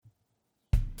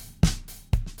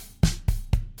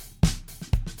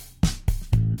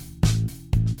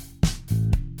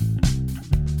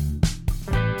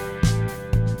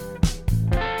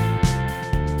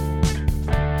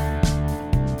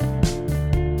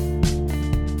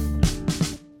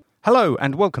Hello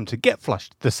and welcome to Get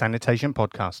Flushed, the sanitation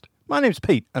podcast. My name's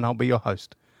Pete and I'll be your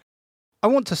host. I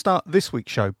want to start this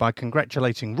week's show by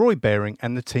congratulating Roy Baring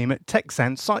and the team at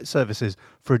Texan Site Services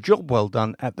for a job well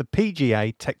done at the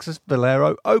PGA Texas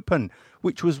Valero Open,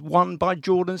 which was won by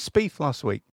Jordan Spieth last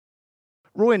week.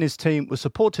 Roy and his team were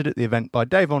supported at the event by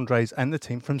Dave Andres and the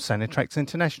team from Sanitrax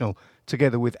International,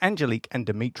 together with Angelique and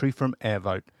Dimitri from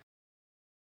Airvote.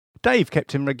 Dave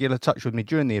kept in regular touch with me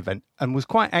during the event and was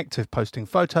quite active posting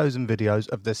photos and videos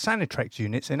of the Sanitrax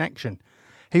units in action.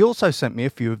 He also sent me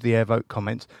a few of the Airvote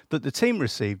comments that the team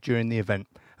received during the event,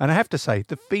 and I have to say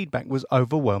the feedback was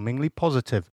overwhelmingly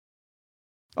positive.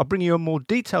 I'll bring you a more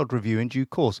detailed review in due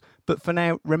course, but for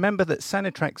now remember that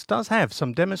Sanitrax does have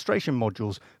some demonstration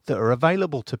modules that are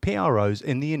available to PROs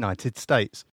in the United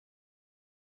States.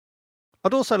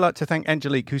 I'd also like to thank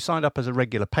Angelique, who signed up as a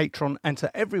regular patron, and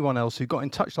to everyone else who got in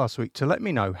touch last week to let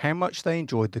me know how much they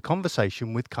enjoyed the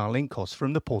conversation with Carleen Koss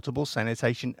from the Portable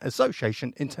Sanitation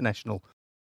Association International.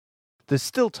 There's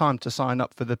still time to sign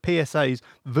up for the PSA's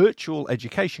Virtual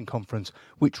Education Conference,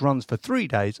 which runs for 3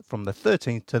 days from the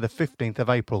 13th to the 15th of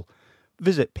April.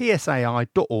 Visit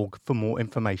psai.org for more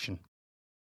information.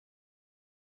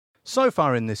 So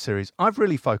far in this series, I've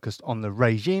really focused on the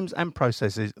regimes and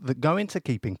processes that go into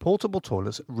keeping portable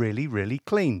toilets really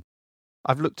clean.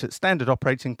 I've looked at standard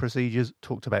operating procedures,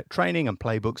 talked about training and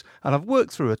playbooks, and I've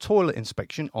worked through a toilet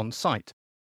inspection on site.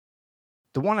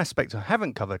 The one aspect I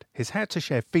haven't covered is how to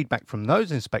share feedback from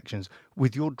those inspections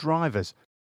with your drivers.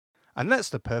 And that's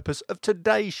the purpose of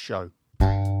today's show.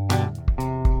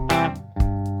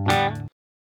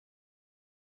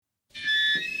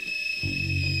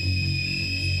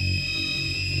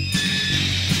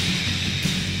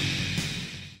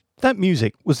 That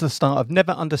music was the start of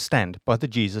Never Understand by the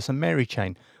Jesus and Mary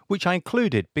Chain, which I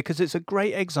included because it's a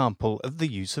great example of the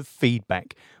use of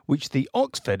feedback, which the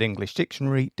Oxford English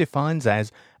Dictionary defines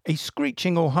as a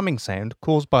screeching or humming sound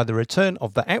caused by the return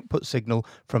of the output signal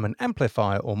from an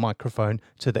amplifier or microphone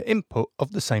to the input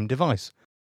of the same device.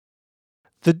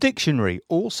 The dictionary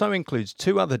also includes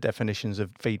two other definitions of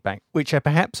feedback, which are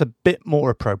perhaps a bit more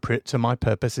appropriate to my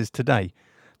purposes today.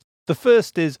 The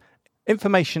first is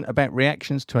information about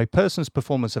reactions to a person's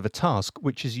performance of a task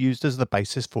which is used as the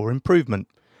basis for improvement.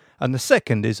 And the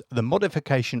second is the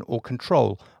modification or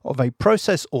control of a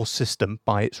process or system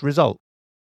by its result.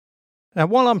 Now,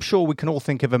 while I'm sure we can all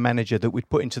think of a manager that we'd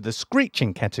put into the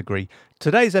screeching category,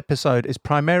 today's episode is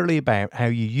primarily about how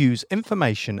you use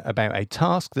information about a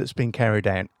task that's been carried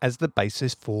out as the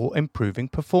basis for improving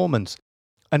performance.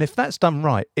 And if that's done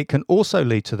right, it can also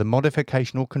lead to the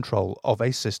modification or control of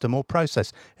a system or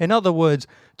process. In other words,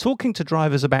 talking to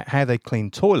drivers about how they clean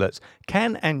toilets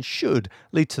can and should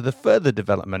lead to the further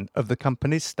development of the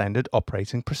company's standard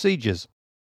operating procedures.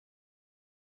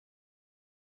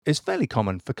 It's fairly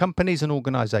common for companies and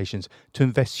organisations to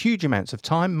invest huge amounts of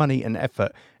time, money and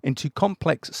effort into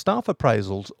complex staff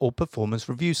appraisals or performance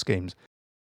review schemes.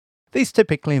 These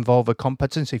typically involve a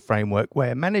competency framework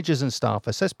where managers and staff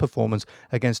assess performance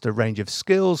against a range of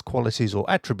skills, qualities or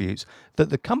attributes that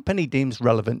the company deems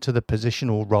relevant to the position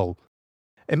or role.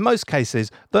 In most cases,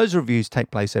 those reviews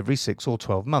take place every 6 or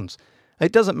 12 months.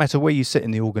 It doesn't matter where you sit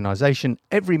in the organisation,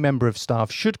 every member of staff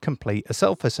should complete a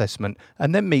self-assessment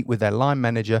and then meet with their line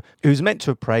manager, who's meant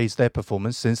to appraise their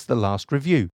performance since the last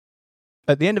review.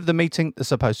 At the end of the meeting, they're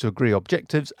supposed to agree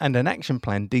objectives and an action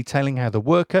plan detailing how the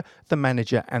worker, the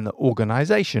manager and the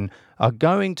organisation are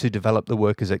going to develop the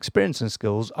worker's experience and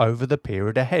skills over the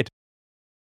period ahead.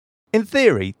 In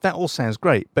theory, that all sounds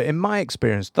great, but in my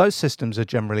experience, those systems are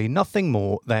generally nothing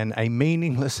more than a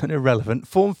meaningless and irrelevant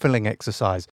form-filling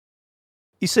exercise.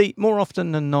 You see, more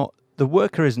often than not, the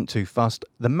worker isn't too fussed,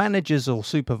 the managers or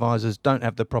supervisors don't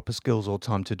have the proper skills or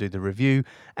time to do the review,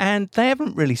 and they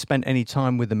haven't really spent any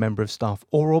time with the member of staff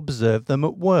or observed them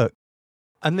at work.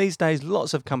 And these days,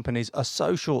 lots of companies are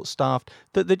so short-staffed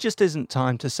that there just isn't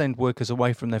time to send workers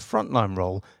away from their frontline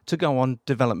role to go on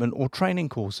development or training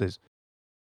courses.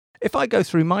 If I go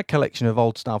through my collection of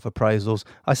old staff appraisals,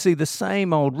 I see the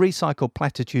same old recycled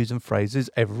platitudes and phrases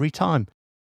every time.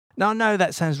 Now, I know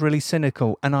that sounds really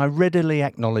cynical, and I readily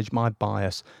acknowledge my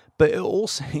bias, but it all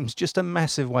seems just a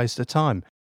massive waste of time.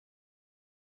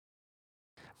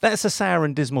 That's a sour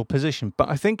and dismal position, but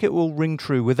I think it will ring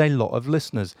true with a lot of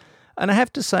listeners. And I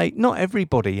have to say, not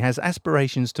everybody has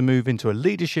aspirations to move into a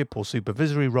leadership or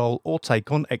supervisory role or take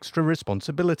on extra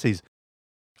responsibilities.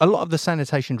 A lot of the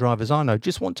sanitation drivers I know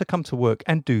just want to come to work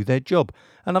and do their job.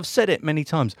 And I've said it many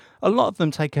times, a lot of them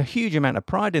take a huge amount of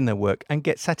pride in their work and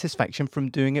get satisfaction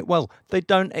from doing it well. They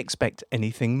don't expect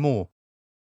anything more.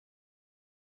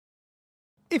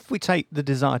 If we take the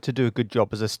desire to do a good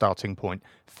job as a starting point,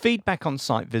 feedback on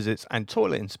site visits and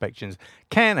toilet inspections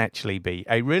can actually be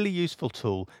a really useful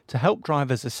tool to help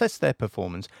drivers assess their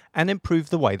performance and improve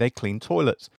the way they clean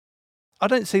toilets. I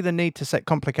don't see the need to set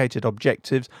complicated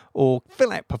objectives or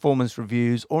fill out performance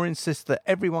reviews or insist that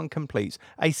everyone completes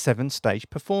a 7-stage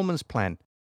performance plan.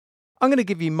 I'm going to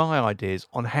give you my ideas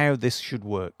on how this should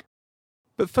work.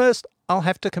 But first, I'll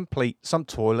have to complete some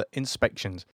toilet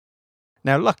inspections.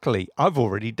 Now, luckily, I've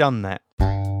already done that.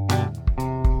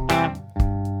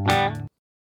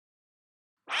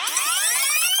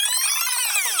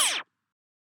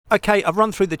 Okay, I've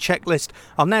run through the checklist.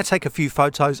 I'll now take a few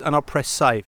photos and I'll press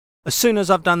save. As soon as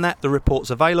I've done that, the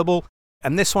report's available,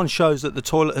 and this one shows that the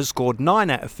toilet has scored 9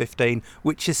 out of 15,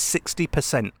 which is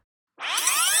 60%.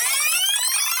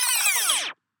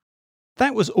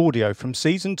 That was audio from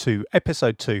Season 2,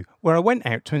 Episode 2, where I went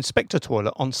out to inspect a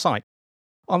toilet on site.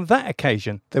 On that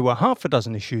occasion, there were half a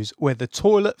dozen issues where the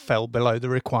toilet fell below the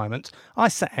requirements I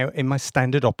set out in my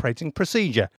standard operating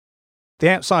procedure.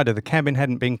 The outside of the cabin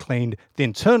hadn't been cleaned, the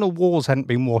internal walls hadn't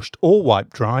been washed or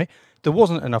wiped dry, there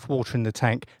wasn't enough water in the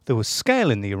tank, there was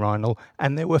scale in the urinal,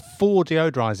 and there were 4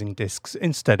 deodorizing discs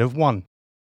instead of 1.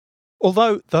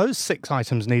 Although those 6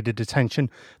 items needed attention,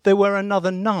 there were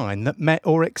another 9 that met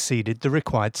or exceeded the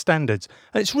required standards,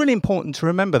 and it's really important to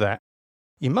remember that.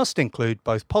 You must include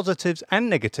both positives and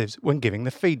negatives when giving the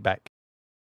feedback.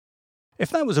 If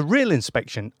that was a real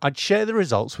inspection, I'd share the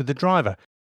results with the driver.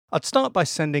 I'd start by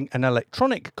sending an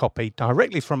electronic copy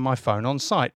directly from my phone on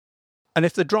site. And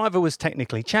if the driver was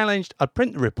technically challenged, I'd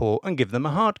print the report and give them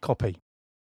a hard copy.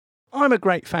 I'm a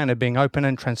great fan of being open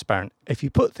and transparent. If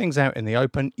you put things out in the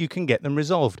open, you can get them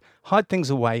resolved. Hide things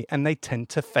away and they tend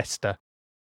to fester.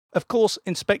 Of course,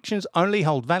 inspections only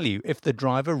hold value if the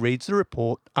driver reads the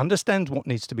report, understands what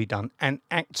needs to be done, and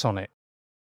acts on it.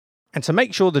 And to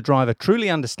make sure the driver truly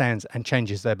understands and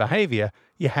changes their behaviour,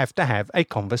 you have to have a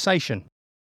conversation.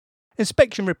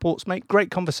 Inspection reports make great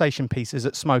conversation pieces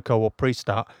at SMOCO or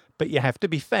pre-start, but you have to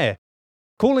be fair.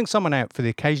 Calling someone out for the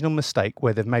occasional mistake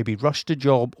where they've maybe rushed a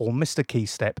job or missed a key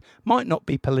step might not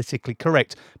be politically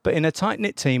correct, but in a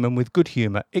tight-knit team and with good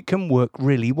humour, it can work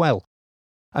really well.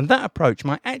 And that approach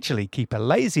might actually keep a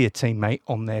lazier teammate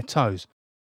on their toes.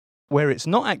 Where it's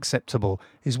not acceptable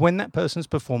is when that person's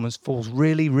performance falls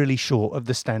really short of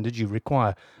the standard you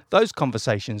require. Those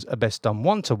conversations are best done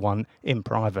one-to-one in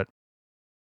private.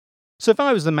 So if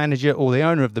I was the manager or the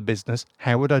owner of the business,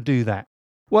 how would I do that?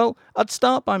 Well, I'd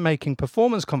start by making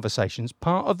performance conversations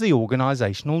part of the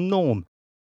organisational norm.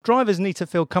 Drivers need to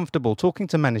feel comfortable talking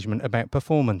to management about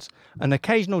performance. An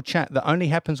occasional chat that only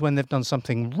happens when they've done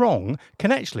something wrong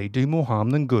can actually do more harm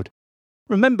than good.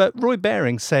 Remember, Roy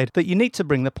Baring said that you need to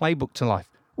bring the playbook to life.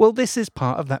 Well, this is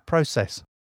part of that process.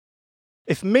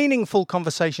 If meaningful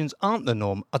conversations aren't the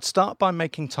norm, I'd start by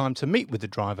making time to meet with the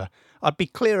driver. I'd be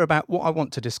clear about what I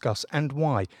want to discuss and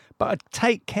why, but I'd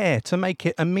take care to make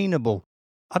it amenable.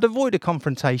 I'd avoid a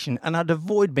confrontation and I'd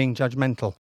avoid being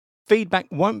judgmental. Feedback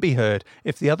won't be heard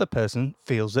if the other person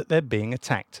feels that they're being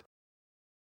attacked.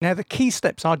 Now, the key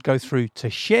steps I'd go through to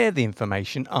share the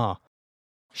information are: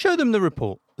 show them the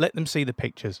report, let them see the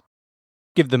pictures.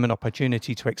 Give them an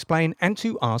opportunity to explain and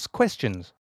to ask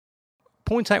questions.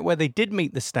 Point out where they did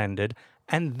meet the standard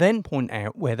and then point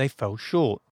out where they fell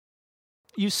short.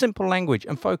 Use simple language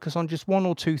and focus on just 1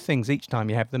 or 2 things each time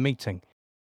you have the meeting.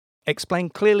 Explain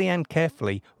clearly and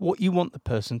carefully what you want the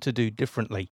person to do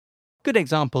differently. Good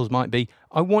examples might be,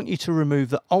 I want you to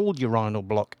remove the old urinal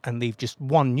block and leave just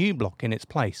 1 new block in its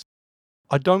place.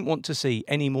 I don't want to see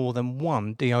any more than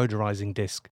 1 deodorizing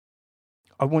disc.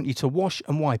 I want you to wash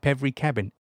and wipe every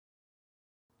cabin.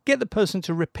 Get the person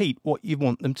to repeat what you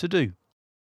want them to do.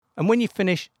 And when you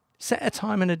finish, set a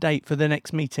time and a date for the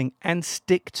next meeting and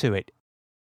stick to it.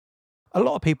 A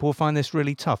lot of people will find this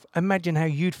really tough. Imagine how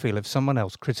you'd feel if someone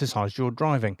else criticised your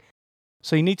driving.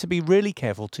 So you need to be really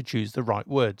careful to choose the right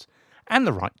words, and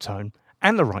the right tone,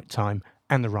 and the right time,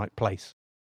 and the right place.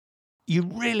 You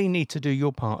really need to do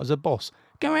your part as a boss.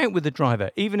 Go out with the driver,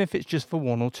 even if it's just for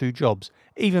 1 or 2 jobs.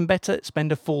 Even better,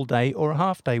 spend a full day or a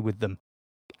half day with them.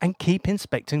 And keep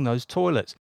inspecting those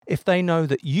toilets. If they know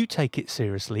that you take it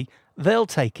seriously, they'll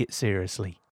take it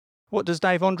seriously. What does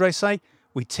Dave Andre say?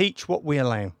 We teach what we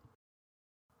allow.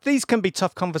 These can be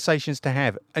tough conversations to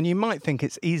have, and you might think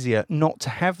it's easier not to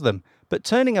have them, but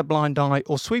turning a blind eye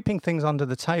or sweeping things under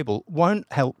the table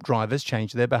won't help drivers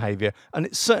change their behaviour, and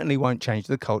it certainly won't change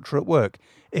the culture at work.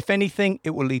 If anything,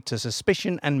 it will lead to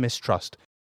suspicion and mistrust.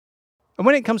 And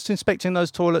when it comes to inspecting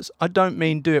those toilets, I don't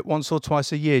mean do it once or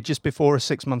twice a year just before a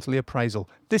 6-monthly appraisal.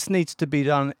 This needs to be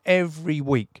done every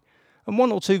week. and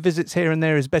 1 or 2 visits here and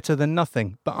there is better than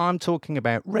nothing, but I'm talking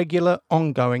about regular,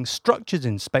 ongoing, structured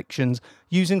inspections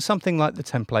using something like the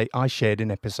template I shared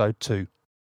in episode 2.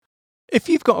 If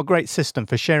you've got a great system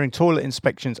for sharing toilet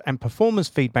inspections and performance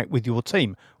feedback with your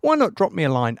team, why not drop me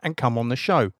a line and come on the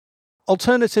show?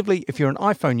 Alternatively, if you're an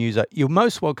iPhone user, you're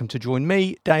most welcome to join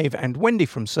me, Dave and Wendy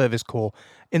from Service Corps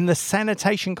in the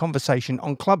sanitation conversation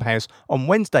on Clubhouse on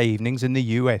Wednesday evenings in the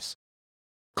US.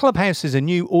 Clubhouse is a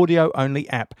new audio-only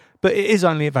app, but it is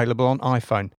only available on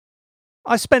iPhone.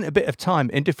 I spent a bit of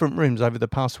time in different rooms over the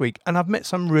past week and I've met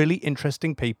some really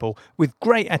interesting people with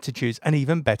great attitudes and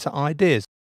even better ideas.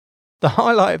 The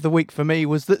highlight of the week for me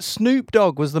was that Snoop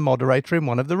Dogg was the moderator in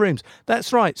one of the rooms.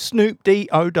 That's right, Snoop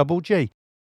D-O-G-G.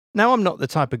 Now, I'm not the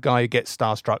type of guy who gets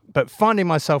starstruck, but finding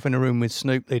myself in a room with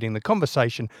Snoop leading the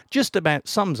conversation just about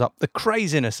sums up the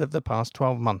craziness of the past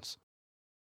 12 months.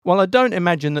 While I don't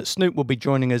imagine that Snoop will be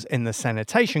joining us in the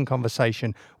sanitation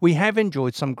conversation, we have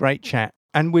enjoyed some great chat,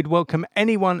 and we'd welcome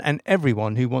anyone and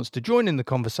everyone who wants to join in the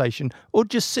conversation or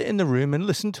just sit in the room and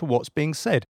listen to what's being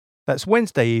said. That's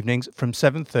Wednesday evenings from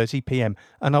 7:30 p.m,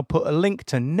 and I'll put a link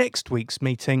to next week's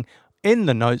meeting in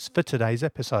the notes for today's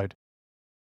episode.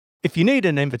 If you need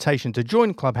an invitation to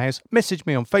join Clubhouse, message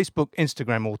me on Facebook,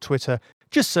 Instagram or Twitter.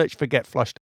 Just search for Get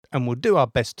Flushed and we'll do our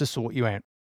best to sort you out.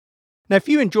 Now, if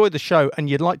you enjoy the show and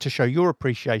you'd like to show your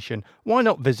appreciation, why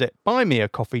not visit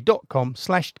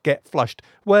buymeacoffee.com/getflushed,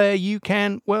 where you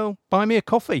can, buy me a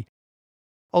coffee.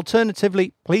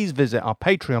 Alternatively, please visit our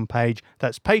Patreon page,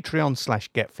 that's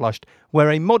patreon.com/getflushed,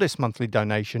 where a modest monthly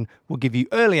donation will give you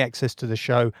early access to the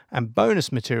show and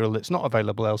bonus material that's not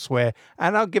available elsewhere,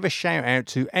 and I'll give a shout out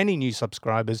to any new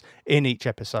subscribers in each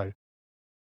episode.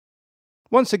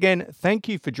 Once again, thank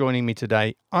you for joining me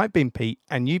today. I've been Pete,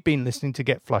 and you've been listening to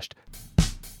Get Flushed.